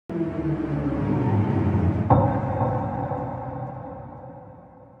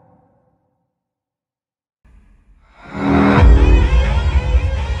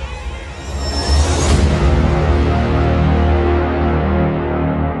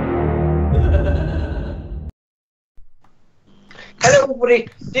Hello everybody,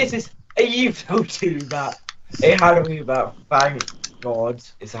 this is a YouTube that a Halloween map. Thank God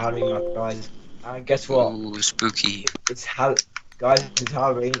it's a Halloween map, guys. And guess what? Ooh, spooky. Guys, it's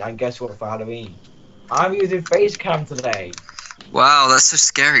Halloween, and guess what for Halloween? I'm using face cam today. Wow, that's so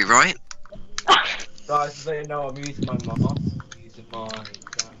scary, right? Guys, so you know I'm using my mask. I'm using my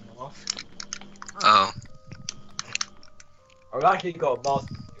mask. Oh. I've actually got a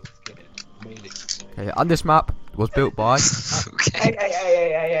mask. Okay, and this map was built by. Okay.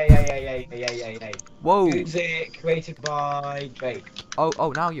 Hey. Whoa. Music created by Drake.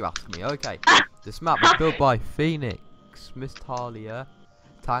 Oh, now you ask me. Okay. This map was built by Phoenix, Miss Talia,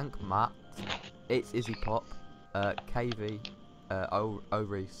 Tank, Matt, It's Izzy Pop, KV,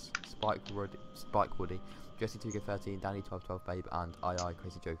 Oris, Spike Woody, Jesse 2K13, Danny 1212 Babe, and II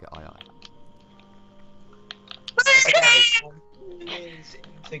Crazy Joker II.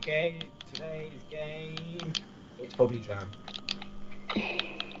 Today's game. It's probably Jam.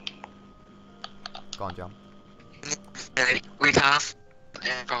 Go on, Jam. We have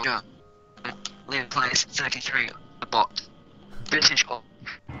Liam plays 33 a bot. British or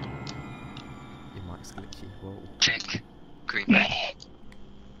Your mic's glitchy. Whoa. Jake Green.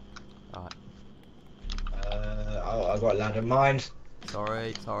 Alright. I got a land in mind.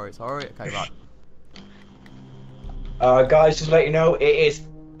 Sorry. Okay, right. Guys, just to let you know, it is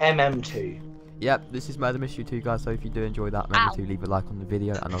MM2. Yep, this is Murder Mystery 2, guys, so if you do enjoy that, remember to leave a like on the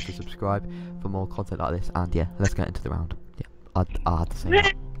video and also subscribe for more content like this. And yeah, let's get into the round. Yeah, I had to say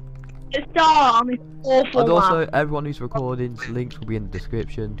that. It's dumb, it's awful. And also, everyone who's recording, links will be in the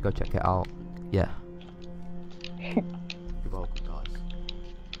description. Go check it out. Yeah. You're welcome, guys.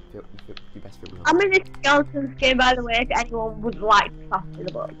 You best feel I'm in this skeleton skin, by the way, if anyone would like to pass me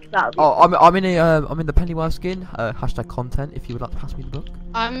the book. Oh, I'm in the Pennywise skin. Hashtag content. If you would like to pass me the book.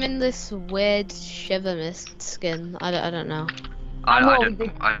 I'm in this weird Shiver Mist skin. I don't know. I'm all with the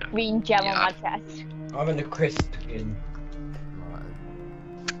green gem on my chest. I'm in the crisp skin.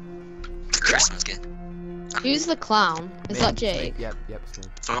 Christmas skin. Who's the clown? Is that Jake? Yep, it's me.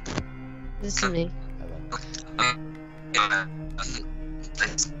 So, This is me.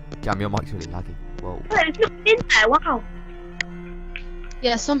 Damn, your mic's really laggy. Whoa. It's not in there, wow.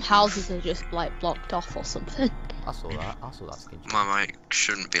 Yeah, some houses are just like blocked off or something. I saw that skin. my mic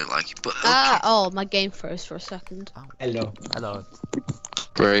shouldn't be like, but Oh, my game froze for a second. Ow. Hello.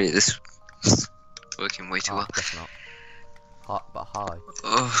 great. This is working way too well. Guess not. Hi.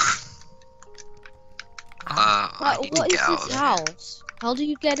 I need to What is get out this of here. house? How do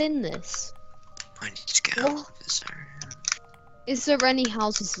you get in this? I need to get out of this area. Is there any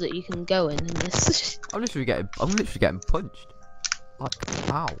houses that you can go in this? I'm literally getting punched. Like,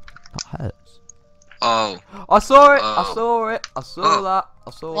 ow, that hurts. Oh. I saw it. Oh. I saw it. I saw that.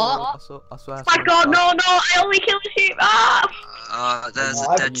 I saw What? it. I swear. Oh my god, no, I only killed a sheep. Ah! There's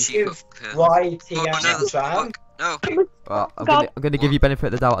Why a dead do you sheep give up here. Righty Oh, no, and Jam. no. Well, I'm gonna give you benefit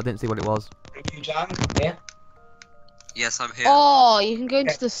of the doubt. I didn't see what it was. You Jam, yeah? Yes, I'm here. Oh, you can go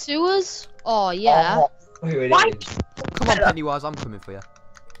into the sewers? Oh, yeah. Oh, who it Why? is. Come on, Pennywise, I'm coming for you.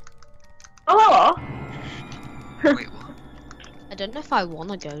 Oh, Wait, what? I don't know if I want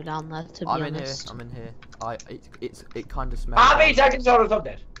to go down there, to be honest. I'm in here. It kind of smells. How many seconds are on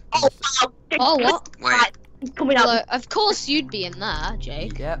dead? wow. Oh, what? Wait. He's coming out. Well, of course you'd be in there,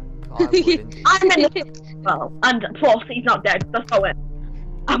 Jake. Yep. I would indeed. I'm in the well, and plus he's not dead. That's how it.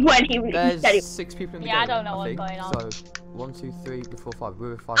 And when he There's said it, 6 people in the Yeah, I game. don't know what's think. going on. So 1, 2, 3, 4, 5. We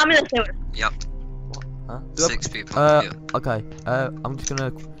were 5. I'm in the sewer. Yep. What? Huh? 6 people. Okay. I'm just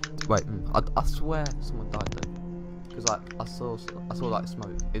gonna wait. I swear someone died though. Because like I saw like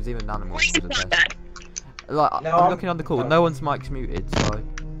smoke. It was even an animal. Why is It was not a dead? Like No, I'm looking on the call. no. No one's mic's muted, so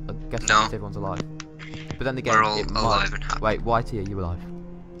I guess No. everyone's alive. But then again, We're all it might... alive and happy. Wait, YT, are you alive?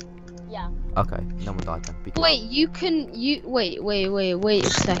 Yeah. Okay, no one died then. Be cool. Wait, wait a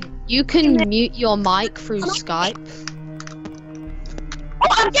sec. You can mute your mic through Skype. Oh,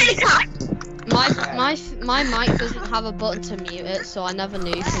 I'm getting attacked. My mic doesn't have a button to mute it, so I never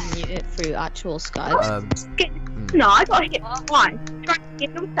knew you could mute it through actual Skype. No, I got hit once. Trying to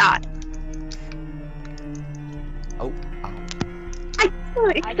get them sad. Oh, ow. I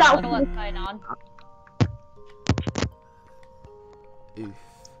thought I it don't know what's going on. Oof.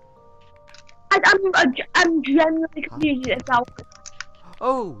 I'm genuinely confused at how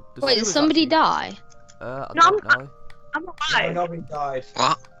Oh, the Wait, did sewers somebody actually- die? I No, don't know. I'm No, alive. nobody died.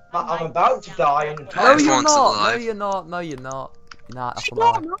 What? I'm about to die in the No, top. you're Everyone's not. No, alive. you're not. No, you're not. Nah, that's a I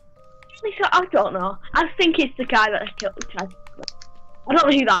lie. don't know. I don't know. I think it's the guy that killed Chad. I don't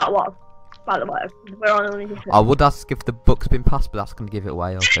know who that was, by the way. We're on only different. I would ask if the book's been passed, but that's gonna give it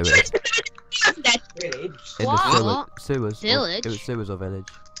away. I'll do it. Village. In What? the sewers. Village? It was sewers or village.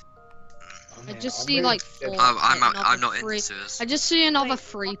 I just I'm see really like scared. 4. I'm not in three. the sewers. I just see another Wait,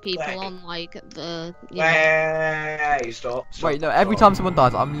 3 people wait. on like the. You know. Wait, stop. Wait, no. Every time someone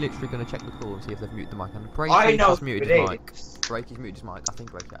dies, I'm literally gonna check the call and see if they've muted the mic. And I Breaky know has muted it his mic. is. Breaky's muted his mic. I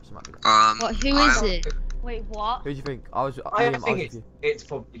think Breaky actually might be. What? Who is it? Wait, what? Who do you think? I Liam, think with you. it's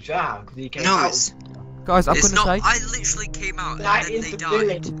probably Jam because he came No, out. it's Guys, I'm it's gonna not. say. I literally came out That and then is they the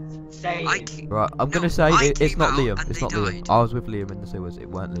died. village. Say I it. ca- Right, I'm No, gonna say I it's came not out Liam. and It's they not Liam. died. I was with Liam in the sewers. It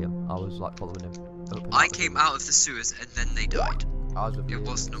weren't Liam. I was like following him. I came out of the sewers and then they died. I was with It Liam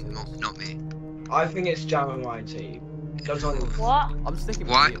was in the sewers. not me. I think it's Jam and my team. Don't tell me. What? I'm sticking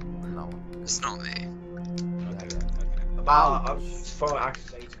with Why? Liam. from now on. It's not me. I'm throwing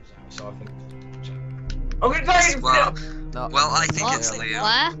accusations out, so I think it's Jam. I'm gonna tell you. Well, No, well, I think What? it's Liam.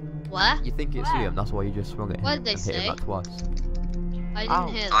 Where? Where? You think it's Where? Liam? That's why you just swung at him What did they and hit him say? back twice. I didn't Ow.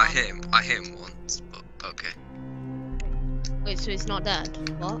 hear I that. hit him. I hit him once, but okay. Wait, so he's not dead?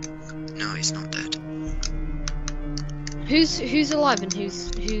 What? No, he's not dead. Who's alive and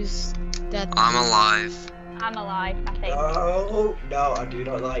who's dead? I'm alive. I'm alive, I think. No, I do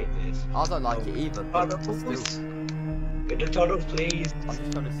not like this. I don't like it either. But Tunnels. still, Get the tunnels, please. I'm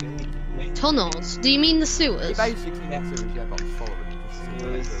just trying to see. Tunnels? Do you mean the He sewers? basically next to us, yeah, but I'm following him. Just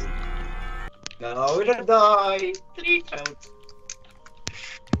Yes. No, don't die. Please don't.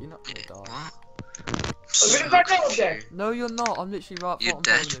 You're not Yeah, gonna die. what? I'm gonna die now, Jack. No, you're not. I'm literally right. You're I'm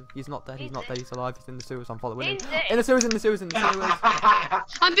following dead. him. He's not dead. He's He's not dead. He's alive. He's in the sewers. I'm following him. He's In the sewers. In the sewers. In the sewers.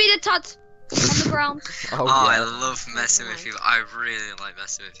 I'm being attacked on the ground. Oh, Oh, I yeah. love messing with you. I really like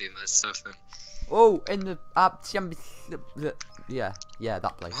messing with you. It's so fun. Oh, in the yeah,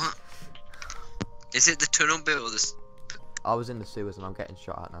 that place. What? Is it the tunnel bit or the? I was in the sewers and I'm getting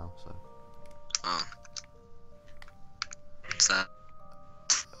shot at now. So. Oh. What's that?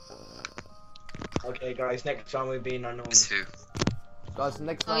 Okay, guys, next time we're being unknown. It's who? Guys,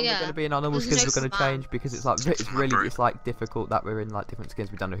 next Oh, time yeah. we're gonna be in our normal There's skins. no We're gonna command. change because it's like it's My really bro. it's like difficult that we're in like different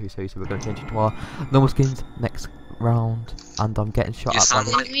skins. We don't know who's who, so we're gonna change it to our normal skins next round. And I'm getting shot You at. By sound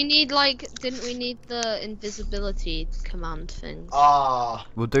the... like- Didn't we need the invisibility command things? Ah.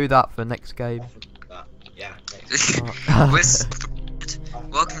 We'll do that for next game. Yeah. Next.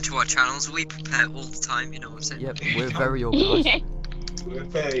 Welcome to our channels. We prepare all the time. You know what I'm saying? Yep, we're very organised. We're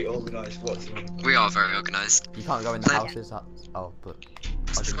very organised. What's We are very organised. You can't go in the Yeah. houses. That's but. I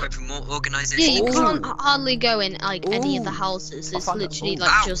didn't- Subscribe for more Yeah, organisation. you Ooh. can't hardly go in like any of the Ooh. houses. I It's found that- literally ooh.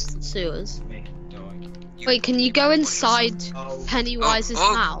 like Ow. just the sewers. me? Wait, can you go inside Oh. Pennywise's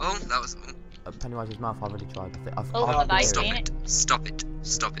mouth? Oh, that was. Pennywise's mouth. I've already tried. Oh, I've have I been seen here. it? Stop it.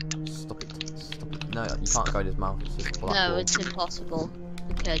 Stop it. Stop it. Stop it. No, you can't go in his mouth. It's just a black No, wall. it's impossible.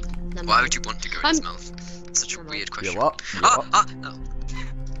 Okay, never Why mind. would you want to go in his mouth? Such a Never weird You question. what? You Ah, what? ah, no.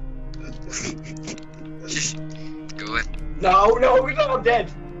 Shh. Go away. No, we're not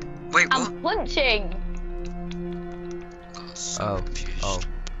dead. Wait, what? I'm punching. Oh, so Oh, confused. oh.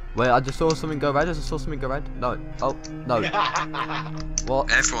 Wait, I just saw something go red. I just saw something go red. No. Oh, no. What?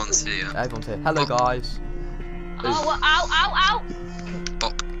 Everyone's here. Everyone's here. Hello, guys. Oh, well, ow, ow, ow.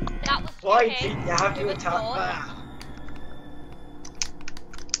 Bop. That was Why kicking. did you have It to was attack forward. that?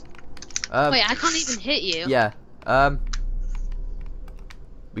 Wait, I can't even hit you. Yeah.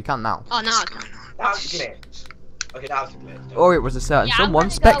 We can now. Oh, now I What's can. going on? That's a glitch. Okay, that's a glitch. Or it was a certain Yeah, I'm someone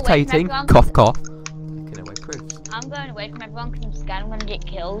gonna go away from spectating. everyone. Cough, cough. Taking away proofs. I'm going away from everyone because I'm scared I'm going to get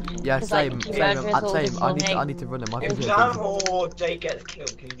killed. Yeah, 'Cause, like, same. two Same. murderers all Same. before I need to. me. I need to run him. I If can hear Jam things. or Jay gets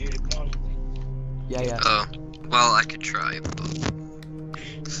killed, can you do the command? Yeah, yeah. Oh, well, I could try, but. I'm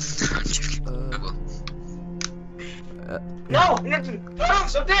joking. I will. No, nothing. No,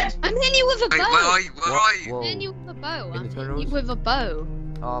 I'm dead. I'm hitting you with a Wait, bow. where are you? Where are you? Whoa. I'm hitting you with a bow. In I'm the hitting tunnels? you with a bow.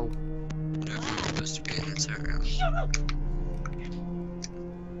 Oh. No, I'm supposed to be in this area.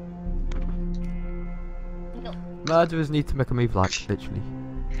 Murderers need to make a move, like literally.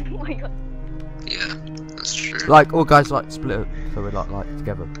 Oh my god. Yeah, that's true. Like all guys like split up, so we're like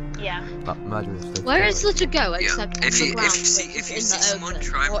together. Yeah. Like murderers. Stay Where is together. the to go Yeah, except on if the you ground, if you see which if is you in see the someone open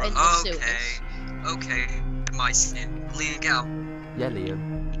try, or in the okay, sewers? okay, my sin, Liam, go, Yeah, Liam.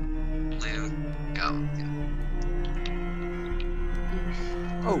 Liam, go.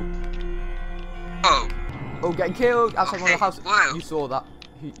 Oh. Oh, Oh, getting killed outside one of the Okay, houses. wow. You saw that.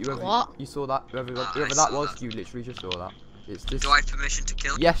 Whoever, What? You saw that. Whoever, I whoever saw that was, that. you literally just saw that. It's just. do I have permission to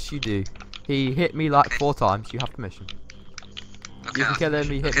kill? Yes, you do. He hit me like Okay. 4 times. You have permission. Okay, You can kill him,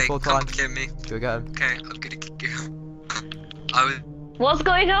 he hit me 4 come times. kill me. Go get him. Okay, I'm gonna kill you. I was. What's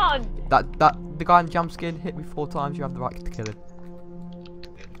going on? The guy in the jump skin hit me 4 times, you have the right to kill him.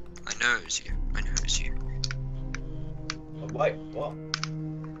 I know it's you. I know it's you. Wait, what?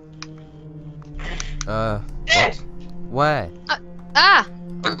 What? Where? Ah!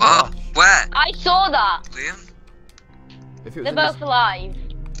 Wait, what? Where? I saw that. Liam? If it was They're in both this, alive.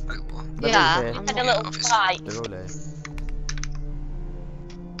 Wait, what? they're Yeah, all here. I'm Had a not- little obviously. fight. They're all here.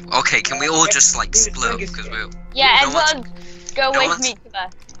 Okay, can we all just like split up because we're Yeah, No one's- everyone go away from each other.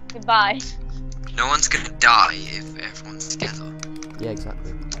 Goodbye. no one's gonna die if everyone's together. Yeah,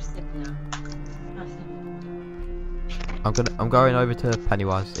 exactly. I'm going over to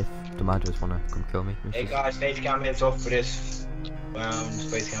Pennywise if the Madras wanna come kill me. Hey guys, face cam is off for this round.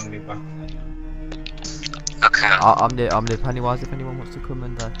 Face cam will be back. Okay. I'm near Pennywise if anyone wants to come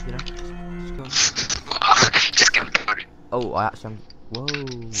and you know, just go. Just get me. Oh, I actually am. Whoa.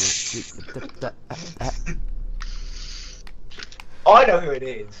 I know who it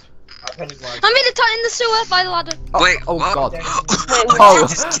is. Pennywise. I'm in the sewer by the ladder. Wait, Oh what? god. Wait,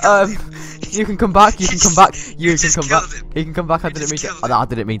 Oh, you can come back. You can come back. You can just come back. killed him. You can come back. I You didn't mean just to. killed I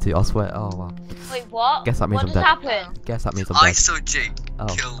didn't mean to. I swear. Oh wow. Wait, what? Guess that means What I'm just dead. happened? Guess that means I'm I dead. saw Jake Oh,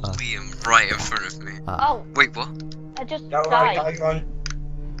 kill oh. Liam right in front of me. Oh, Wait, what? I just Don't worry, died. guys,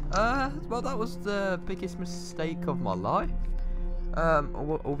 on. Well, that was the biggest mistake of my life.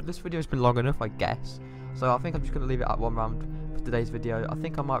 This video's been long enough, I guess. So I think I'm just gonna leave it at 1 round for today's video. I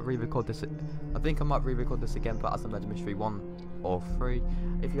think I might re-record this. Again, but as a murder mystery 1 or 3.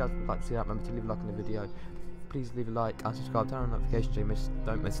 If you guys would like to see that, remember to leave a like on the video. Please leave a like and subscribe. Turn on notifications so you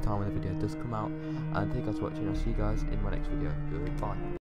don't miss the time when the video does come out. And thank you guys for watching. I'll see you guys in my next video. Goodbye.